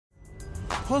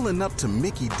Pulling up to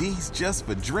Mickey D's just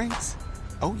for drinks?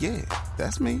 Oh yeah,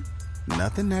 that's me.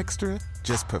 Nothing extra,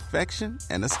 just perfection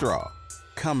and a straw.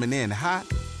 Coming in hot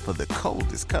for the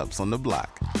coldest cups on the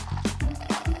block.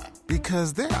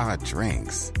 Because there are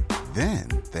drinks. Then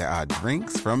there are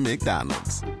drinks from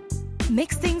McDonald's.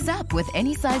 Mix things up with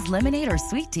any size lemonade or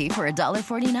sweet tea for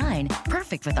 $1.49.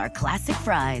 Perfect with our classic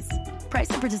fries. Price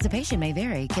and participation may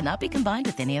vary. Cannot be combined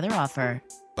with any other offer.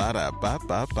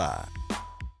 Ba-da-ba-ba-ba.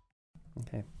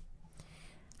 Okay.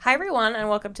 Hi, everyone, and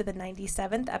welcome to the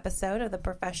 97th episode of the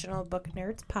Professional Book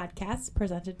Nerds podcast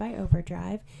presented by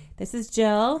Overdrive. This is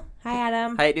Jill. Hi,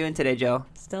 Adam. How you doing today, Jill?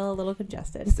 Still a little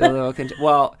congested. Still a little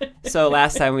well, so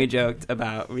last time we started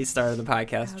the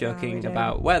podcast joking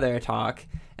about weather talk.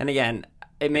 And again,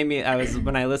 it made me,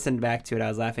 when I listened back to it, I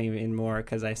was laughing even more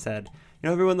because I said,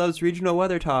 everyone loves regional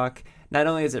weather talk. Not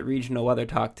only is it regional weather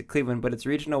talk to Cleveland, but it's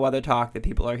regional weather talk that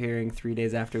people are hearing 3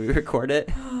 days after we record it.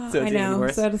 So it's even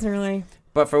worse. So it doesn't really.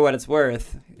 But for what it's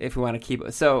worth, if we want to keep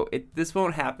it. So this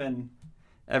won't happen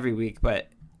every week, but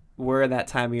we're in that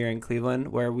time of year in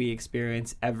Cleveland where we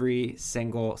experience every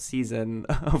single season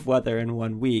of weather in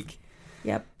 1 week.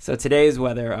 Yep. So today's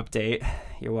weather update,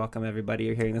 you're welcome, everybody.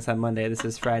 You're hearing this on Monday. This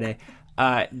is Friday.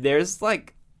 There's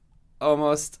like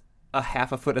almost a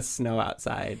half a foot of snow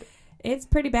outside. It's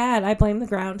pretty bad. I blame the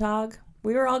groundhog.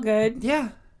 We were all good. Yeah.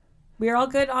 We were all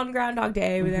good on Groundhog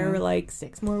Day. There were like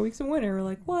 6 more weeks of winter. We're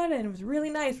like, what? And it was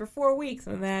really nice for 4 weeks.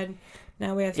 And then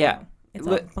now we have snow. Yeah. It's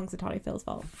all Punxsutawney Phil's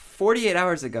fault. 48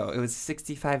 hours ago, it was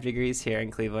 65 degrees here in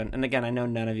Cleveland. And again, I know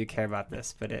none of you care about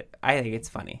this, but I think it's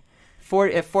funny.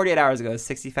 48 hours ago, it was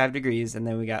 65 degrees, and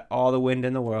then we got all the wind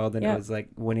in the world, and it was like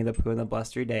Winnie the Pooh and the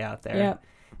blustery day out there. Yep.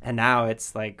 And now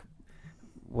it's like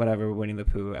whatever Winnie the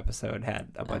Pooh episode had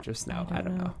a bunch of snow. I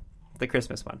don't know. The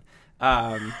Christmas one.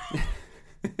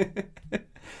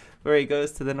 Where he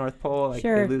goes to the North Pole,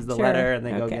 they lose the letter, and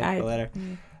they go get the letter.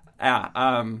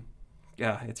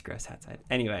 Yeah, it's gross outside.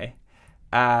 Anyway,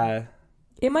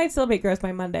 it might still be gross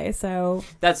by Monday, so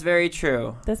that's very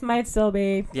true. This might still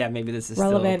be maybe this is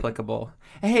relevant. Still applicable.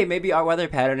 Hey, maybe our weather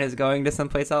pattern is going to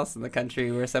someplace else in the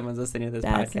country where someone's listening to this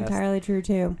podcast. That's entirely true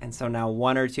too. And so now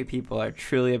 1 or 2 people are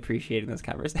truly appreciating this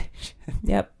conversation.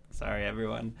 Yep. Sorry,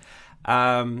 everyone.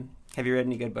 Have you read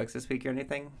any good books this week or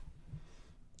anything?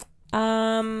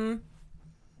 No,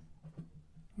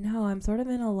 I'm sort of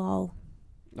in a lull.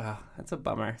 Oh, that's a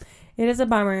bummer. It is a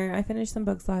bummer. I finished some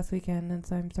books last weekend, and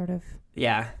so I'm sort of...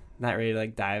 Yeah, not ready to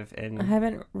dive in. I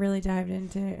haven't really dived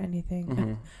into anything.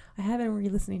 Mm-hmm. I haven't been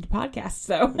re-listening to podcasts,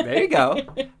 so... There you go.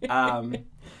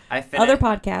 Other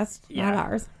podcasts, not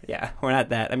ours. Yeah, we're not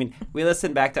that. I mean, we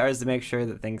listen back to ours to make sure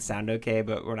that things sound okay,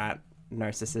 but we're not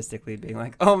narcissistically being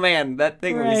like, oh man, that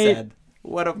thing we said.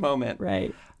 What a moment.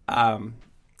 Right.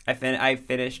 I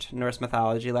finished Norse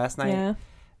mythology last night,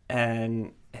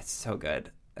 and it's so good.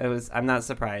 I'm not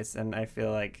surprised, and I feel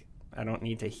like I don't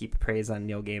need to heap praise on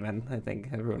Neil Gaiman. I think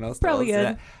everyone else probably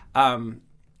good. That.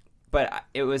 But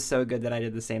it was so good that I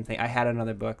did the same thing. I had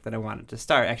another book that I wanted to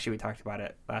start. Actually, we talked about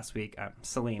it last week.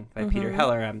 Celine by Peter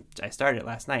Heller. I started it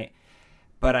last night,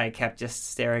 but I kept just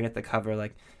staring at the cover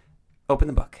like, open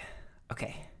the book.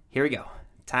 Okay, here we go.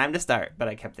 Time to start. But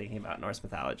I kept thinking about Norse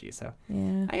mythology, so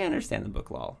I understand the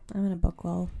book lull. I'm in a book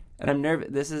lull. And I'm nervous.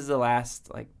 This is the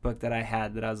last book that I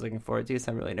had that I was looking forward to,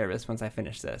 so I'm really nervous once I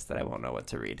finish this that I won't know what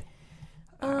to read.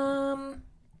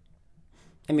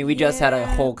 I mean, we just had a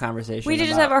whole conversation. We did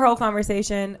just have our whole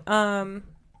conversation. So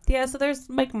there's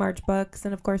March books,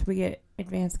 and of course we get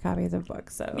advanced copies of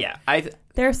books. So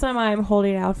there's some I'm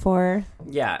holding out for.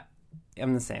 Yeah,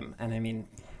 I'm the same, and I mean,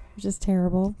 it's just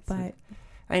terrible, but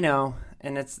I know,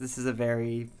 and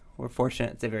we're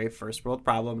fortunate. It's a very first world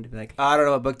problem to be like, I don't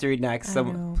know what book to read next.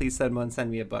 Please send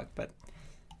me a book. But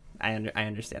I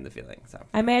understand the feeling. So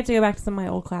I may have to go back to some of my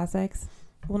old classics.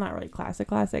 Well, not really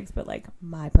classics, but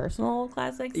my personal old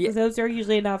classics. Because those are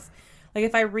usually enough.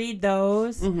 If I read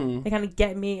those, they kind of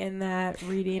get me in that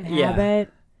reading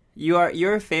habit.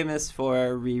 You're famous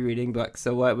for rereading books.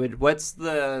 So what's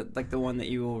the one that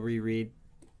you will reread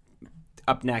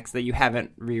up next that you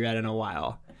haven't reread in a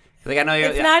while? I know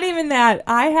it's not even that.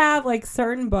 I have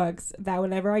certain books that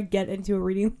whenever I get into a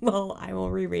reading lull, I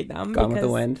will reread them. Gone with the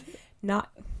Wind?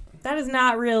 That is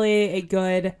not really a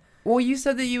good... Well, you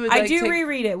said that you would I do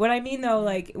reread it. What I mean, though,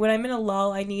 when I'm in a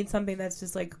lull, I need something that's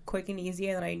just, quick and easy,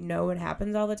 and that I know what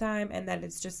happens all the time, and that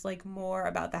it's just, more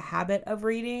about the habit of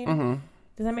reading. Mm-hmm.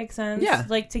 Does that make sense? Yeah.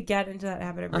 To get into that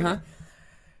habit of reading.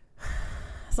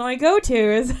 So my go-to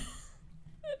is...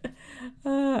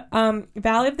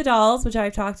 Valley of the Dolls, which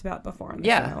I've talked about before on the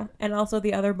show, and also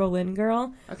The Other Boleyn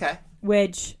Girl. Okay.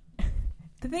 Which,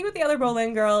 the thing with The Other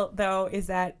Boleyn Girl, though, is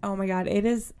that, oh my god, it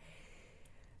is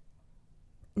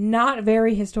not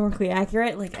very historically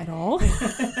accurate, like, at all.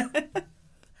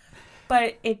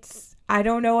 But I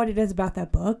don't know what it is about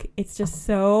that book. It's just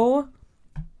so...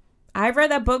 I've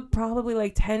read that book probably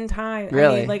like 10 times.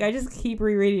 Really? I mean, like, I just keep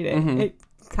rereading it. Mm-hmm. It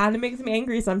kind of makes me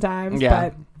angry sometimes, Yeah.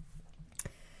 but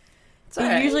All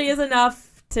it right. usually is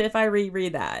enough to if I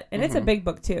reread that. And it's a Mhm. big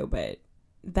book too, but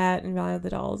that and Valley of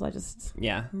the Dolls, I just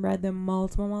read them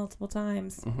multiple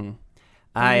times. Mm-hmm.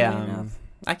 Enough.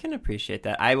 I can appreciate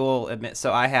that. I will admit,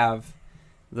 so I have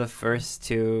the first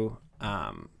two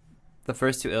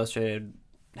illustrated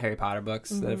Harry Potter books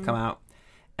that have come out.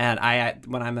 And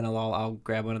when I'm in a lull, I'll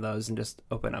grab one of those and just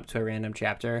open up to a random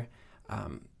chapter.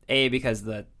 Because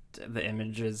the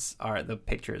the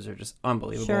pictures are just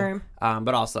unbelievable. Sure.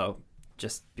 But also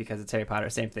just because it's Harry Potter,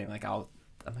 same thing. Like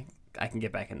I can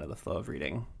get back into the flow of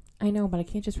reading. I know, but I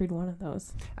can't just read one of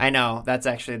those. I know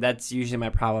that's usually my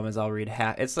problem is I'll read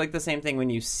half. It's like the same thing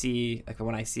when you see, like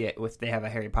when I see it they have a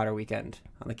Harry Potter weekend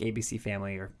on like ABC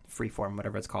Family or Freeform,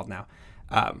 whatever it's called now.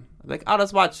 I'm like, I'll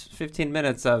just watch 15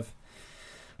 minutes of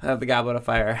the Goblet of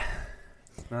Fire.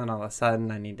 And then all of a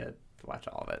sudden I need to watch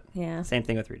all of it. Yeah. Same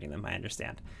thing with reading them, I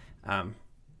understand. But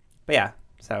yeah,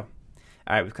 so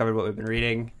all right, we've covered what we've been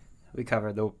reading. We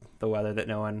covered the weather that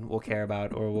no one will care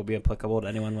about or will be applicable to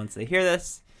anyone once they hear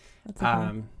this. That's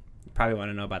okay. You probably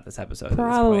want to know about this episode.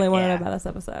 Probably want to know about this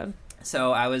episode.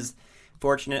 So I was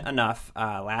fortunate enough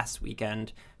last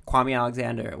weekend. Kwame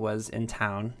Alexander was in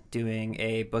town doing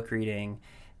a book reading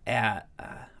at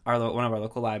one of our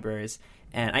local libraries,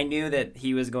 and I knew that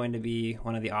he was going to be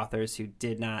one of the authors who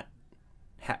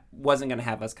wasn't going to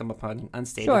have us come up on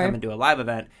stage and come and do a live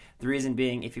event. The reason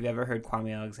being, if you've ever heard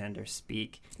Kwame Alexander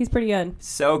speak, he's pretty good.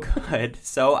 So good,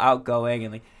 so outgoing,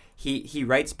 and like he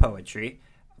writes poetry.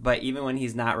 But even when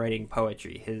he's not writing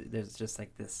poetry, there's just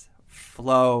like this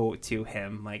flow to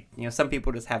him. Like, some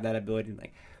people just have that ability to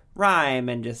like rhyme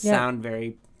and just sound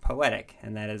very poetic,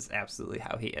 and that is absolutely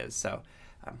how he is. So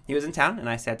he was in town, and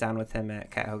I sat down with him at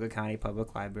Cuyahoga County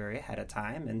Public Library ahead of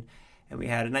time, and we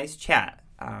had a nice chat.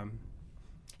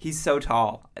 He's so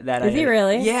tall that is he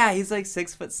really? Yeah, he's like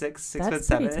 6'6", 6'7".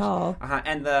 Pretty tall.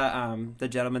 And the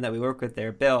gentleman that we work with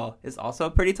there, Bill, is also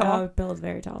pretty tall. Oh, Bill is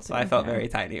very tall. So I felt very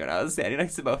tiny when I was standing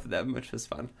next to both of them, which was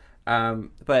fun.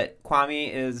 But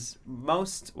Kwame is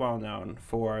most well known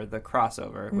for The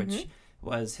Crossover, which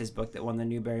was his book that won the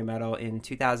Newbery Medal in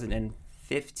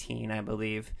 2015, I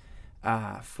believe,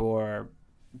 for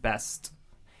best.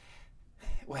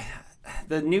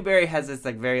 The Newbery has this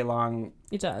like very long.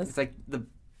 It does. It's like the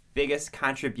biggest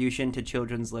contribution to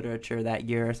children's literature that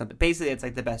year or something. Basically, it's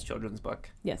like the best children's book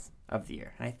of the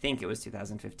year. And I think it was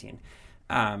 2015.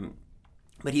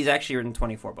 But he's actually written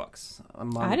 24 books.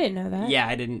 I didn't know that. Yeah,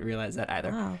 I didn't realize that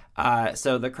either. Wow.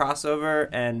 So The Crossover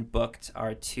and Booked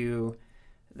are two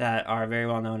that are very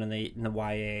well known in the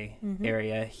YA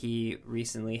area. He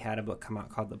recently had a book come out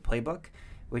called The Playbook,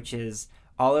 which is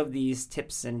all of these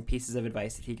tips and pieces of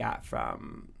advice that he got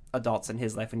from adults in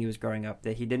his life when he was growing up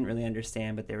that he didn't really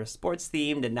understand, but they were sports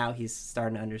themed, and now he's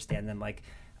starting to understand them. Like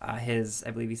I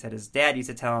believe he said his dad used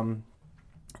to tell him,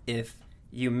 if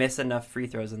you miss enough free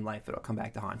throws in life, it'll come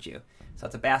back to haunt you. So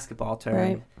it's a basketball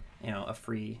term, a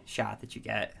free shot that you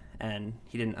get, and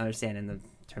he didn't understand in the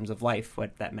terms of life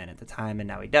what that meant at the time, and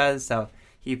now he does. So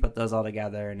he put those all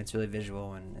together, and it's really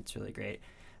visual and it's really great.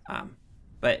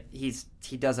 But he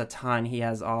does a ton. He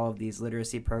has all of these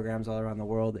literacy programs all around the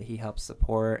world that he helps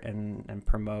support and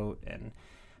promote. And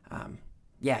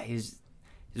he's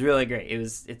really great.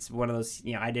 It's one of those,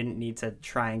 I didn't need to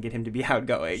try and get him to be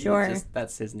outgoing. Sure.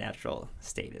 That's his natural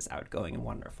state, is outgoing and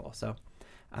wonderful. So,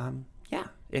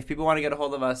 if people want to get a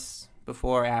hold of us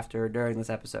before, after, or during this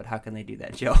episode, how can they do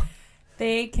that, Jill?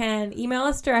 They can email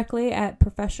us directly at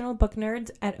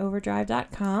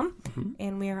professionalbooknerds@overdrive.com,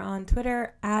 and we are on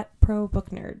Twitter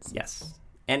 @probooknerds. Yes.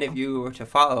 And if you were to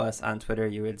follow us on Twitter,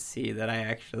 you would see that I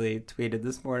actually tweeted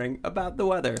this morning about the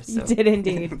weather. So you did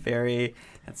indeed.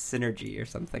 That's synergy or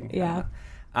something. Yeah.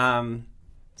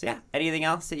 Anything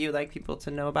else that you'd like people to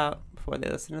know about before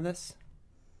they listen to this?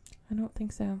 I don't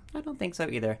think so. I don't think so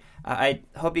either. I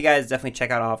hope you guys definitely check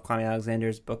out all of Kwame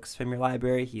Alexander's books from your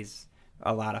library. He's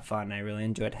a lot of fun. I really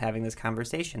enjoyed having this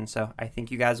conversation, so I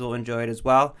think you guys will enjoy it as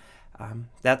well.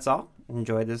 That's all.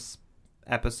 Enjoy this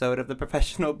episode of the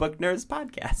Professional Book Nerds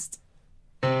podcast.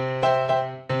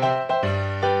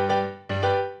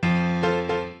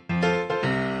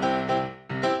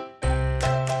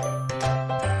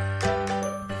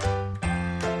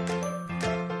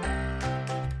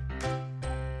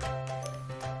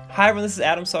 Hi everyone, this is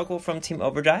Adam Sokol from Team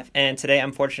Overdrive, and today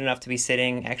I'm fortunate enough to be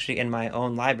sitting actually in my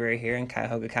own library here in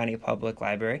Cuyahoga County Public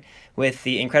Library with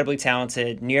the incredibly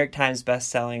talented New York Times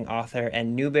best-selling author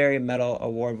and Newbery Medal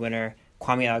Award winner,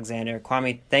 Kwame Alexander.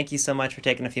 Kwame, thank you so much for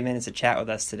taking a few minutes to chat with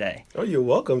us today. Oh, you're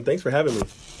welcome. Thanks for having me.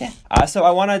 Yeah. So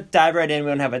I want to dive right in.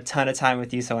 We don't have a ton of time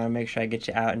with you, so I want to make sure I get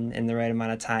you out in the right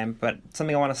amount of time. But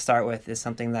something I want to start with is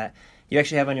something that you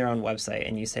actually have on your own website,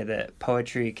 and you say that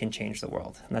poetry can change the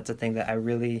world. And that's a thing that I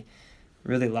really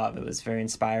love. It was very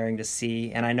inspiring to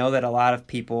see. And I know that a lot of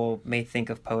people may think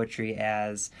of poetry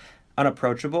as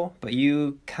unapproachable, but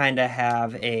you kind of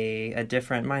have a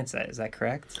different mindset. Is that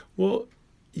correct? Well,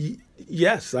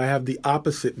 yes, I have the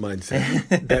opposite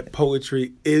mindset that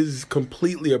poetry is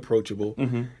completely approachable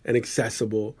and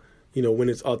accessible, when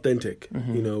it's authentic,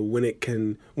 when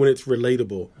it's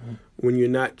relatable, when you're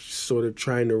not sort of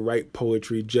trying to write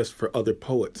poetry just for other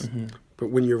poets,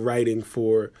 but when you're writing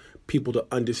for people to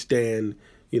understand,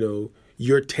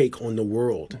 your take on the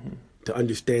world, to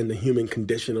understand the human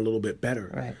condition a little bit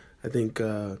better. Right. I think,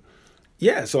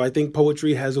 so I think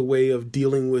poetry has a way of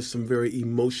dealing with some very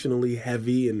emotionally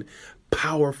heavy and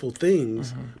powerful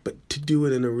things, but to do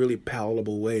it in a really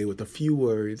palatable way with a few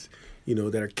words,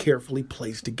 that are carefully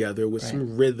placed together with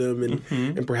some rhythm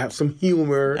and perhaps some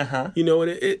humor, and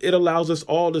it allows us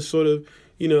all to sort of,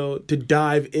 to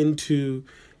dive into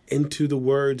the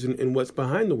words and what's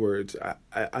behind the words.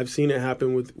 I've seen it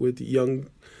happen with young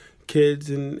kids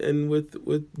and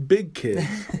with big kids,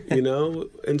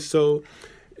 and so,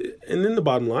 and then the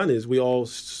bottom line is we all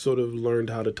sort of learned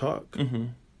how to talk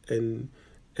and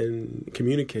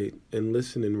communicate and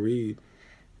listen and read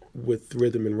with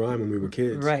rhythm and rhyme when we were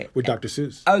kids. Right. With Dr.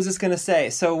 Seuss. I was just going to say,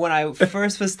 so when I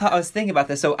first I was thinking about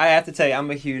this, so I have to tell you, I'm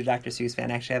a huge Dr. Seuss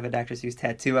fan. Actually, I have a Dr. Seuss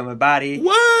tattoo on my body.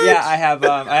 What? Yeah, I have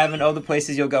an All the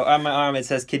Places You'll Go. On my arm, it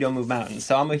says, Kid, You'll Move Mountains.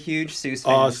 So I'm a huge Seuss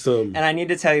fan. Awesome. And I need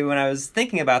to tell you, when I was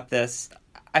thinking about this,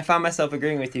 I found myself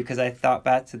agreeing with you because I thought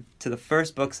back to the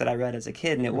first books that I read as a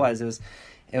kid, and it was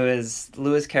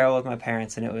Lewis Carroll with my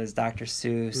parents, and it was Dr.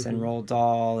 Seuss and Roald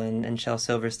Dahl and Shel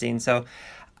Silverstein. So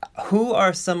who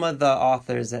are some of the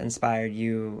authors that inspired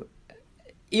you,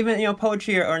 even,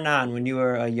 poetry or non, when you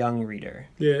were a young reader?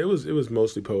 Yeah, it was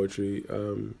mostly poetry.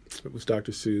 It was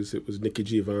Dr. Seuss. It was Nikki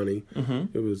Giovanni.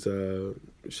 It was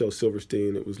Shel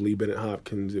Silverstein. It was Lee Bennett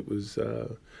Hopkins. It was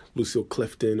Lucille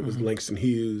Clifton. It was Langston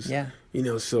Hughes. Yeah.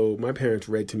 So my parents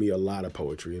read to me a lot of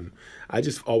poetry, and I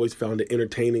just always found it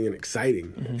entertaining and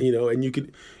exciting. And you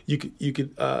could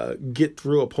get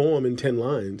through a poem in 10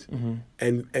 lines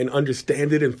and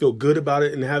understand it and feel good about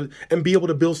it and be able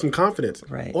to build some confidence.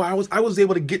 Right. Or I was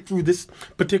able to get through this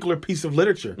particular piece of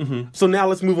literature. So now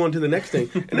let's move on to the next thing.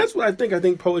 And that's what I think. I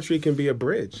think poetry can be a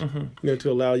bridge,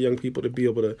 to allow young people to be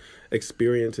able to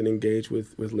experience and engage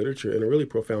with literature in a really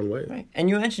profound way. Right. And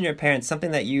you mentioned your parents,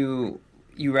 something that you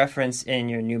referenced in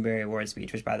your Newbery Award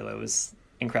speech, which, by the way, was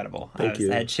incredible. Thank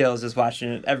you. I had chills just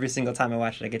watching it. Every single time I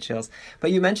watch it, I get chills.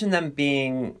 But you mentioned them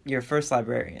being your first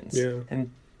librarians. Yeah.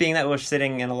 And being that we're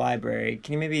sitting in a library,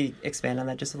 can you maybe expand on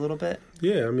that just a little bit?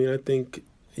 Yeah, I mean, I think,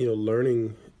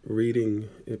 learning, reading,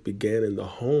 it began in the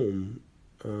home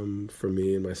for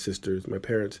me and my sisters. My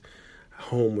parents'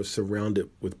 home was surrounded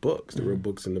with books. There were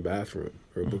books in the bathroom.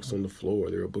 There were books on the floor.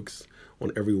 There were books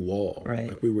on every wall. Right.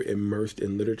 Like, we were immersed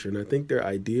in literature. And I think their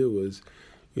idea was,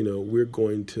 we're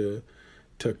going to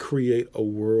create a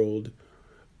world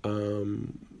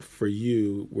for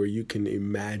you where you can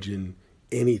imagine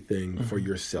anything for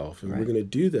yourself. And we're going to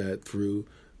do that through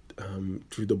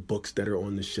the books that are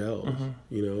on the shelves,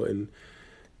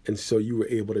 and so you were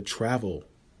able to travel,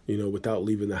 without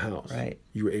leaving the house. Right.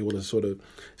 You were able to sort of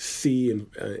see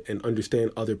and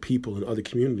understand other people and other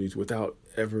communities without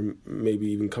ever maybe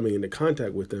even coming into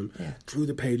contact with them through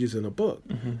the pages in a book.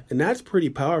 And that's pretty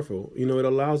powerful. It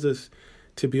allows us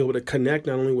to be able to connect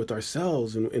not only with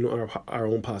ourselves and our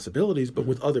own possibilities, but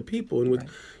with other people and with,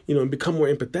 and become more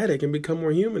empathetic and become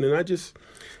more human. And I just,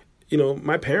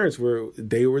 my parents were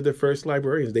the first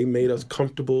librarians. They made us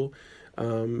comfortable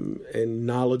and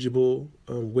knowledgeable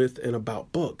with and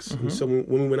about books. And so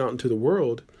when we went out into the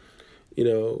world,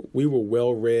 we were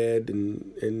well read,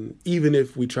 and even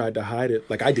if we tried to hide it,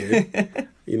 like I did,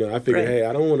 I figured, hey,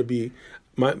 I don't want to be.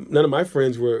 None of my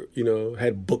friends were,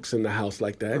 had books in the house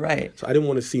like that. Right. So I didn't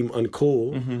want to seem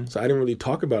uncool. So I didn't really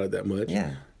talk about it that much.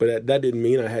 Yeah. But that didn't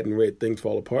mean I hadn't read Things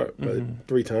Fall Apart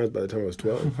 3 times by the time I was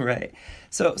 12. Right.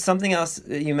 So something else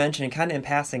that you mentioned kind of in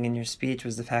passing in your speech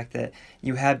was the fact that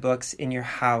you had books in your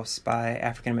house by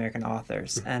African-American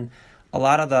authors. And a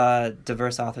lot of the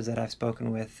diverse authors that I've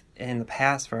spoken with in the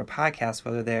past for a podcast,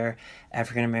 whether they're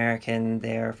African American,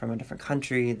 they're from a different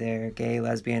country, they're gay,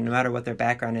 lesbian, no matter what their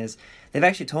background is, they've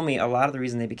actually told me a lot of the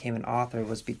reason they became an author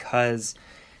was because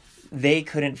they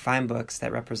couldn't find books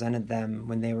that represented them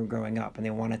when they were growing up, and they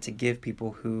wanted to give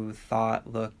people who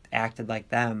thought, looked, acted like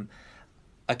them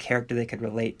a character they could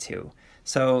relate to.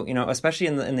 So, especially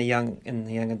in the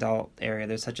young adult area,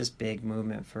 there's such a big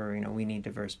movement for, we need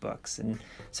diverse books. And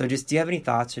so do you have any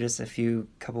thoughts or just a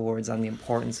couple words on the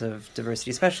importance of diversity,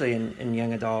 especially in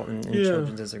young adult and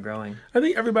children as they're growing? I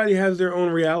think everybody has their own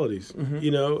realities,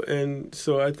 and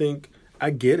so I think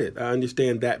I get it. I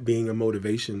understand that being a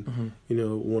motivation,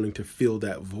 wanting to fill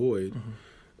that void,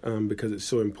 because it's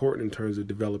so important in terms of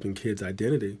developing kids'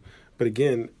 identity. But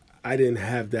again, I didn't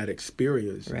have that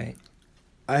experience. Right.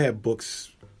 I had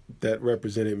books that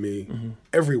represented me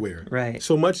everywhere. Right.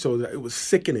 So much so that it was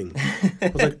sickening. I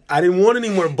was like, I didn't want any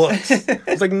more books. I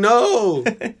was like, no,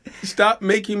 stop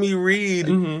making me read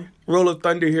Roll of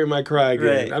Thunder, Hear My Cry Again.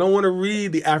 Right. I don't want to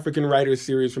read the African Writers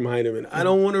series from Heinemann. I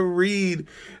don't want to read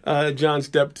John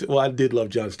Steptoe. Well, I did love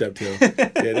John Steptoe.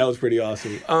 Yeah, that was pretty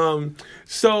awesome.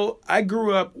 So I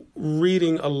grew up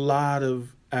reading a lot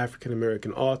of African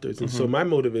American authors. And so my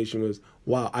motivation was,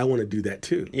 wow, I want to do that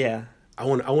too. Yeah. I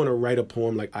want to write a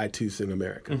poem like I Too Sing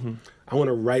America. I want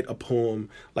to write a poem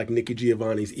like Nikki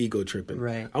Giovanni's Ego Trippin'.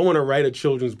 Right. I want to write a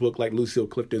children's book like Lucille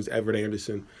Clifton's Everett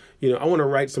Anderson. I want to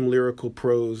write some lyrical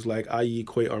prose like Ayi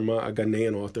Kwe Arma, a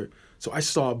Ghanaian author. So I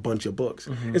saw a bunch of books.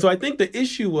 And so I think the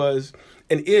issue was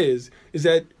and is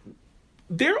that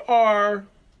there are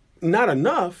not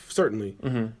enough, certainly,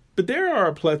 but there are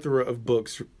a plethora of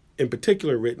books, in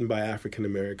particular written by African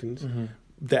Americans,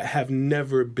 that have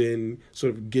never been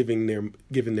sort of given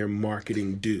their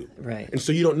marketing due. Right. And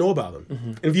so you don't know about them.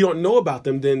 And if you don't know about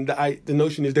them, then the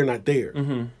notion is they're not there.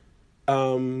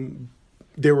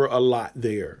 There were a lot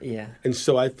there. Yeah. And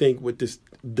so I think with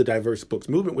the diverse books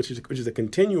movement, which is a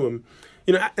continuum,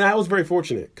 and I was very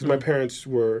fortunate because my parents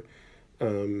were,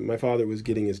 my father was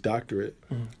getting his doctorate,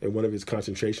 and one of his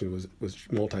concentrations was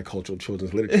multicultural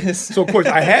children's literature. So of course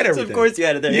I had everything. So of course you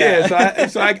had it there. Yeah.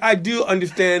 So I do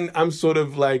understand. I'm sort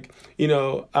of like,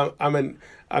 I'm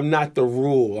not the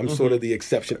rule. I'm sort of the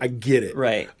exception. I get it.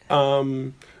 Right.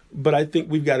 But I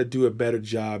think we've got to do a better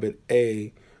job at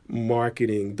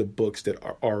marketing the books that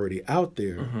are already out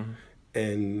there.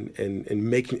 And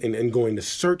making and going to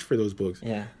search for those books.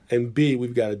 Yeah. And B,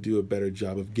 we've got to do a better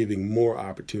job of giving more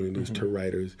opportunities to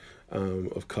writers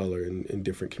of color in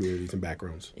different communities and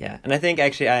backgrounds. Yeah, and I think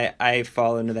actually I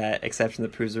fall into that exception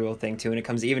that proves the rule thing too when it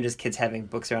comes to even just kids having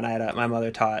books around. My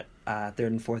mother taught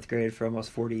third and fourth grade for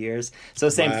almost 40 years. So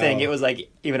same thing. It was like,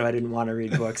 even if I didn't want to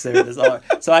read books, there was all,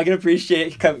 so I can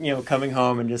appreciate coming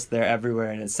home and just they're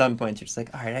everywhere. And at some point you're just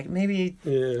like, all right, maybe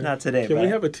not today. Can we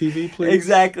have a TV, please?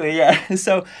 Exactly. Yeah.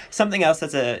 So something else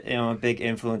that's a big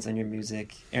influence on your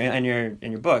music and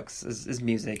your books is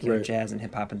music, jazz and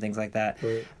hip hop and things like that.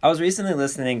 Right. I was recently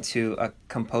listening to a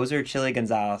composer, Chile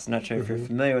Gonzalez. I'm not sure if you're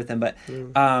familiar with him, but he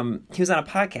was on a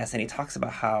podcast and he talks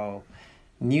about how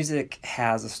music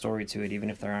has a story to it, even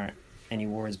if there aren't any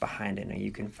words behind it.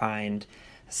 You can find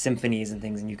symphonies and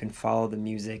things, and you can follow the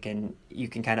music, and you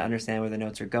can kind of understand where the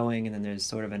notes are going, and then there's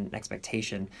sort of an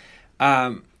expectation.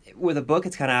 With a book,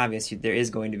 it's kind of obvious. There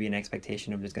is going to be an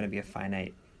expectation of there's going to be a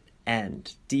finite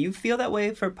end. Do you feel that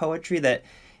way for poetry, that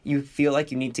you feel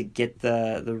like you need to get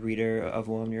the reader of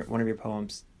one of your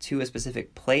poems to a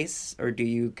specific place, or do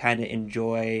you kind of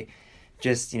enjoy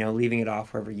just leaving it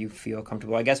off wherever you feel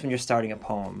comfortable? I guess when you're starting a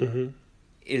poem,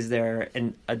 is there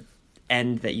an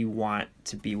end that you want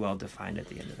to be well defined at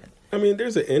the end of it? I mean,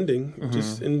 there's an ending,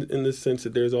 just in the sense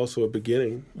that there's also a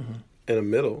beginning and a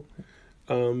middle.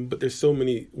 But there's so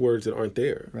many words that aren't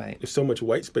there. Right. There's so much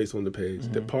white space on the page.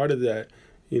 That part of that,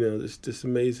 this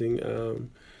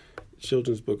amazing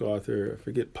children's book author, I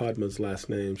forget Padma's last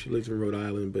name. She lives in Rhode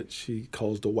Island, but she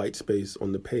calls the white space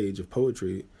on the page of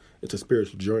poetry, it's a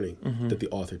spiritual journey that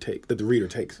the reader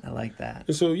takes. I like that.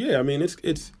 And so, yeah, I mean,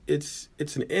 it's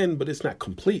an end, but it's not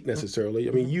complete necessarily.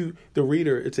 I mean, the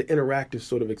reader, it's an interactive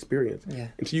sort of experience. Yeah.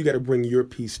 And so you got to bring your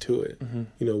piece to it.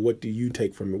 What do you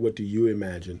take from it? What do you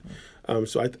imagine?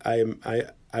 So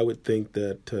I would think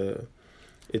that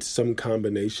it's some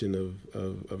combination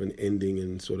of an ending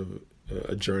and sort of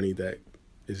a journey that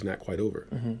is not quite over.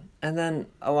 And then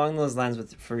along those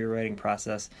lines for your writing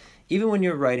process, even when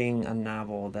you're writing a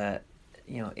novel that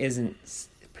isn't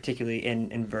particularly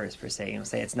in verse per se,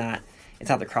 say it's not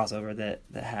the crossover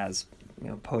that has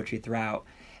poetry throughout,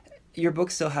 your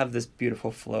books still have this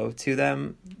beautiful flow to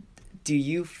them. Do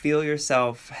you feel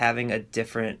yourself having a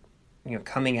different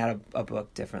coming at a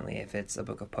book differently, if it's a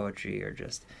book of poetry or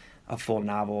just a full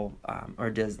novel, or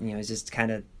is just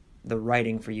kind of the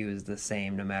writing for you is the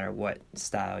same no matter what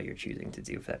style you're choosing to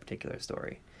do for that particular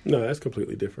story? No, that's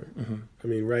completely different. I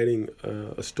mean, writing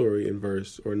a story in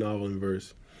verse or a novel in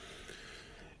verse,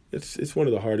 it's one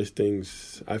of the hardest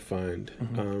things I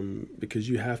find, because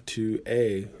you have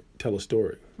to, tell a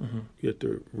story. You have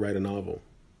to write a novel.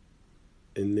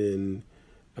 And then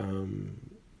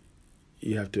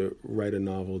you have to write a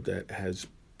novel that has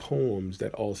poems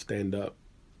that all stand up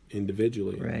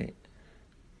individually. Right.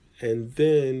 And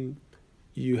then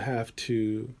you have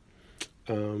to,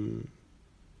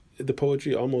 the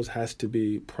poetry almost has to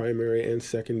be primary and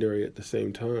secondary at the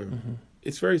same time.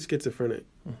 It's very schizophrenic.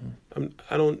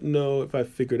 I don't know if I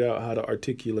figured out how to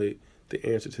articulate the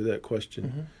answer to that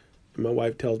question. My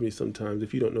wife tells me sometimes,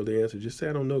 if you don't know the answer, just say,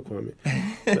 I don't know, Kwame.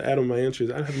 So Adam, my answer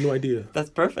is, I have no idea. That's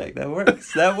perfect. That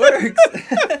works. That works.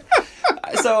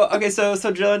 So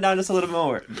drilling down just a little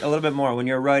bit more, when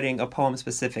you're writing a poem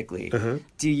specifically,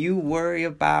 do you worry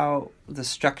about the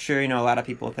structure? A lot of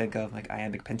people think of like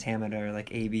iambic pentameter,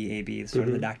 like AB, sort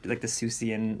of the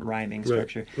Seussian rhyming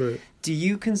structure. Right. Do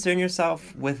you concern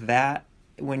yourself with that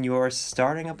when you're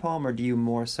starting a poem, or do you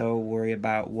more so worry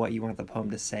about what you want the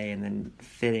poem to say and then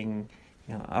fitting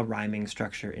a rhyming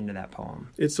structure into that poem?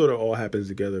 It sort of all happens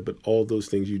together, but all those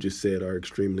things you just said are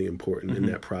extremely important in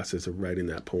that process of writing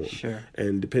that poem. Sure.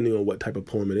 And depending on what type of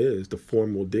poem it is, the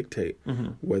form will dictate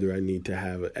whether I need to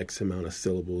have X amount of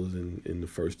syllables in the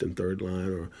first and third line,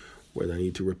 or whether I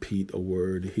need to repeat a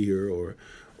word here, or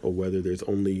whether there's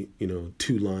only 2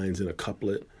 lines in a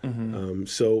couplet.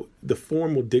 So the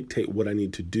form will dictate what I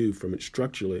need to do from it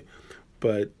structurally,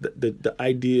 but the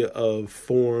idea of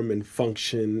form and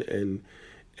function and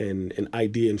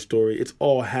idea and story, it's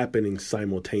all happening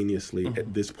simultaneously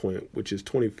at this point, which is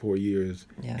 24 years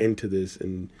into this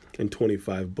and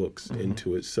 25 books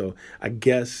into it. So I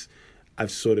guess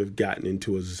I've sort of gotten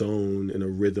into a zone and a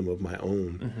rhythm of my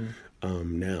own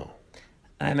now.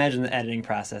 I imagine the editing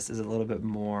process is a little bit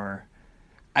more.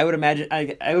 I would imagine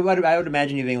I would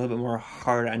imagine you being a little bit more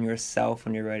hard on yourself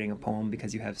when you're writing a poem,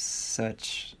 because you have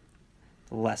such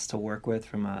less to work with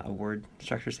from a word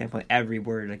structure standpoint. Every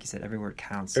word, like you said, every word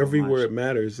counts. Every word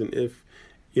matters, and if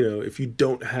you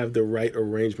don't have the right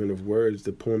arrangement of words,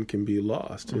 the poem can be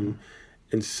lost. And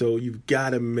so you've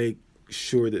got to make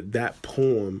sure that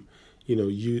poem,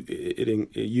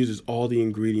 it uses all the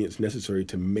ingredients necessary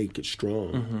to make it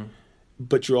strong.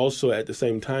 But you're also at the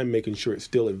same time making sure it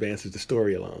still advances the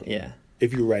story along. Yeah.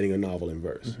 If you're writing a novel in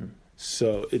verse.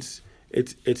 So it's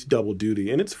double duty,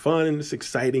 and it's fun and it's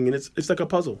exciting, and it's like a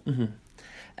puzzle.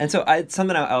 And so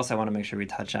something else I want to make sure we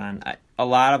touch on. A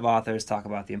lot of authors talk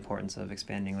about the importance of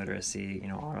expanding literacy,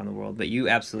 all around the world, but you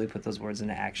absolutely put those words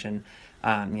into action.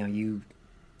 You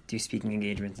do speaking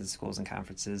engagements in schools and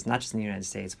conferences, not just in the United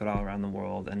States, but all around the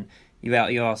world. And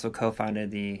you also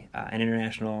co-founded an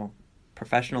international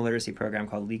professional literacy program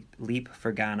called Leap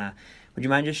for Ghana. Would you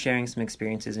mind just sharing some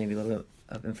experiences, maybe a little bit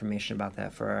of information about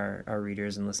that for our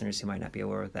readers and listeners who might not be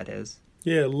aware what that is?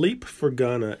 Yeah, Leap for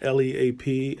Ghana,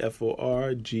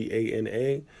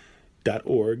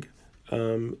 LEAPFORGANA.org,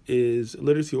 is a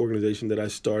literacy organization that I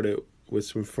started with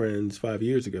some friends 5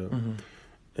 years ago.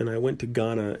 And I went to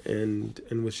Ghana and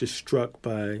was just struck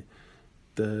by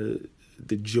the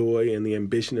joy and the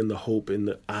ambition and the hope in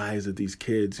the eyes of these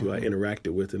kids who I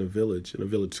interacted with in a village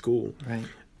school. Right.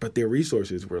 But their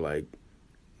resources were like,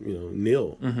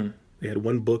 nil. They had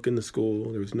one book in the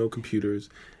school. There was no computers.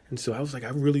 And so I was like, I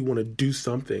really want to do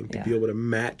something to be able to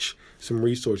match some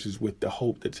resources with the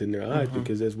hope that's in their eyes.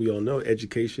 Because as we all know,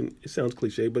 education, it sounds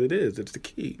cliche, but it is. It's the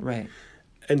key. Right.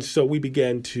 And so we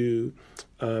began to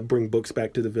bring books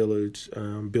back to the village,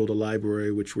 build a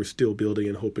library, which we're still building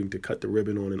and hoping to cut the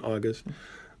ribbon on in August.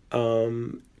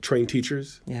 Train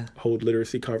teachers, hold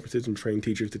literacy conferences and train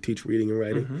teachers to teach reading and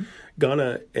writing.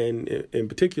 Ghana, and in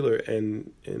particular,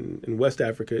 and in West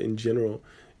Africa in general,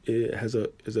 it has a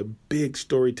big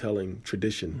storytelling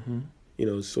tradition.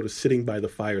 Sort of sitting by the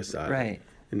fireside. Right.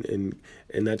 And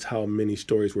that's how many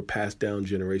stories were passed down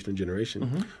generation to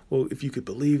generation. Well, if you could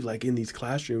believe, like in these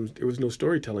classrooms, there was no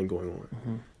storytelling going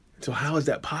on. So how is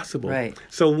that possible? Right.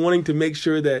 So wanting to make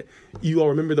sure that you all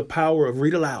remember the power of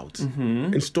read alouds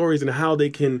and stories, and how they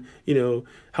can,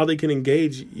 how they can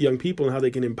engage young people and how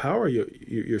they can empower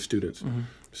your students.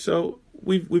 So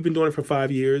we've been doing it for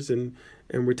 5 years, and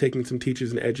we're taking some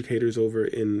teachers and educators over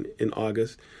in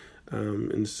August.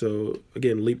 And so,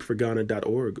 again,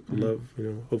 leapforghana.org. Love,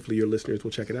 hopefully your listeners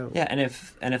will check it out. Yeah, and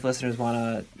if listeners want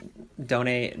to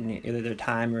donate either their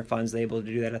time or funds, they're able to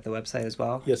do that at the website as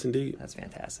well? Yes, indeed. That's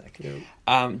fantastic.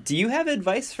 Yeah. Do you have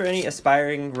advice for any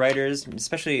aspiring writers,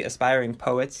 especially aspiring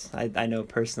poets? I know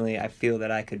personally I feel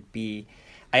that I could be...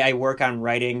 I work on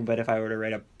writing, but if I were to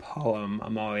write a poem,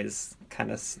 I'm always kind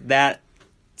of...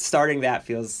 Starting that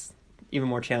feels... even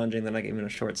more challenging than like even a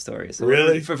short story. So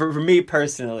really? For me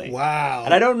personally. Wow.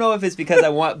 And I don't know if it's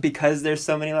because there's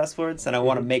so many less words and I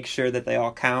want to make sure that they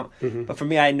all count. Mm-hmm. But for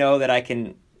me, I know that I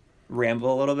can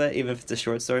ramble a little bit, even if it's a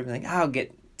short story. Like, I'll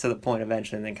get to the point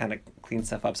eventually and then kind of clean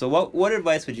stuff up. So what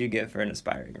advice would you give for an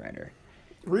aspiring writer?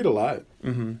 Read a lot.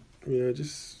 Mm-hmm.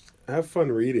 Just have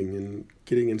fun reading and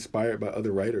getting inspired by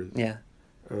other writers. Yeah.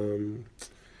 And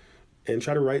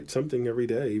try to write something every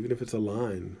day, even if it's a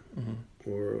line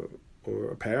or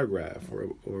a paragraph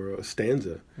or a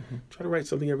stanza. Try to write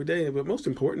something every day. But most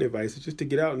important advice is just to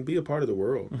get out and be a part of the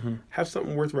world. Have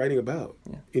something worth writing about.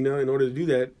 Yeah. In order to do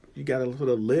that, you got to sort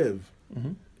of live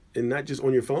and not just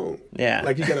on your phone. Yeah.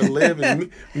 Like you got to live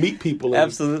and meet people. And,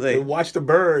 absolutely. And watch the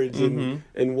birds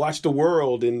and watch the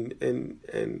world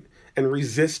and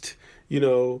resist,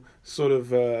 sort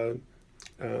of...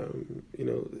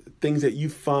 things that you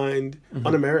find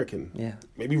un-American. Yeah.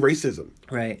 Maybe racism.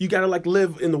 Right. You got to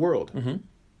live in the world.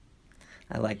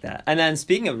 I like that. And then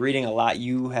speaking of reading a lot,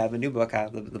 you have a new book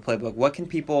out, the Playbook. What can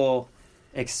people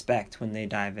expect when they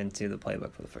dive into the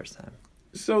Playbook for the first time?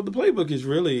 So the Playbook is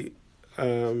really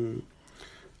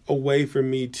a way for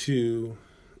me to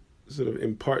sort of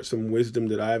impart some wisdom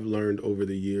that I've learned over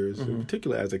the years, in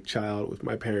particular as a child with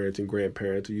my parents and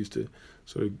grandparents who used to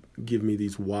sort of give me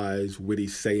these wise, witty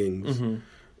sayings,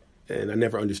 and I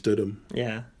never understood them.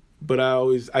 Yeah. But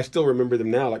I still remember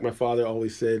them now. Like my father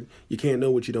always said, you can't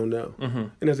know what you don't know.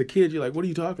 And as a kid, you're like, what are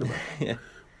you talking about? Yeah.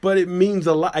 But it means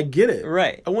a lot. I get it.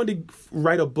 Right. I wanted to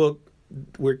write a book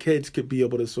where kids could be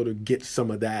able to sort of get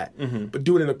some of that, but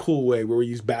do it in a cool way where we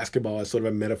use basketball as sort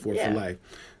of a metaphor for life.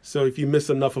 So if you miss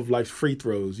enough of life's free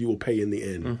throws, you will pay in the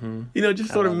end.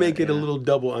 Just sort of make it a little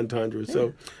double entendre. Yeah.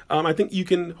 So I think you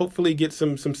can hopefully get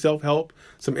some self-help,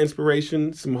 some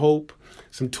inspiration, some hope,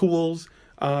 some tools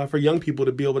for young people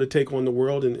to be able to take on the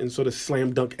world and sort of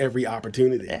slam dunk every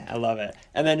opportunity. Yeah, I love it.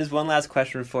 And then just one last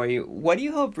question for you. What do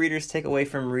you hope readers take away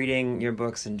from reading your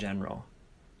books in general?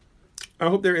 I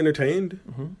hope they're entertained.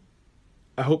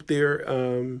 I hope they're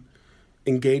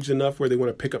engaged enough where they want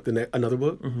to pick up another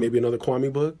book, maybe another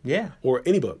Kwame book, or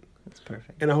any book. That's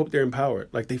perfect. And I hope they're empowered.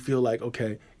 Like they feel like,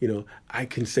 okay, I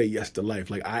can say yes to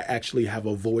life. Like I actually have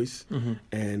a voice,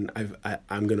 and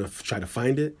I'm gonna try to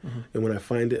find it. And when I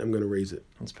find it, I'm gonna raise it.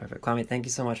 That's perfect. Kwame, thank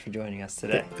you so much for joining us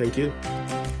today. Thank you.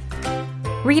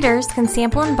 Readers can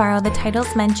sample and borrow the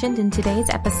titles mentioned in today's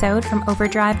episode from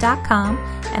Overdrive.com,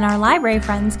 and our library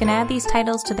friends can add these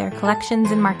titles to their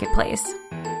collections and marketplace.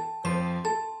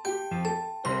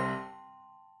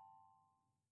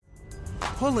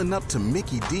 Pulling up to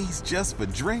Mickey D's just for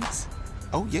drinks?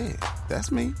 Oh yeah,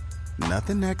 that's me.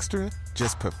 Nothing extra,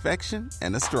 just perfection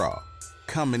and a straw.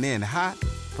 Coming in hot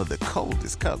for the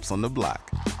coldest cups on the block.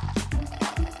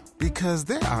 Because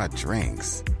there are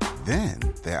drinks. Then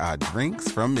there are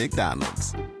drinks from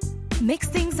McDonald's. Mix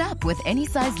things up with any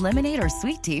size lemonade or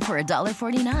sweet tea for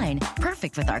 $1.49.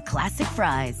 Perfect with our classic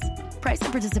fries. Price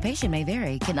and participation may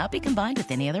vary. Cannot be combined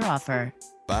with any other offer.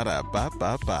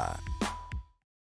 Ba-da-ba-ba-ba.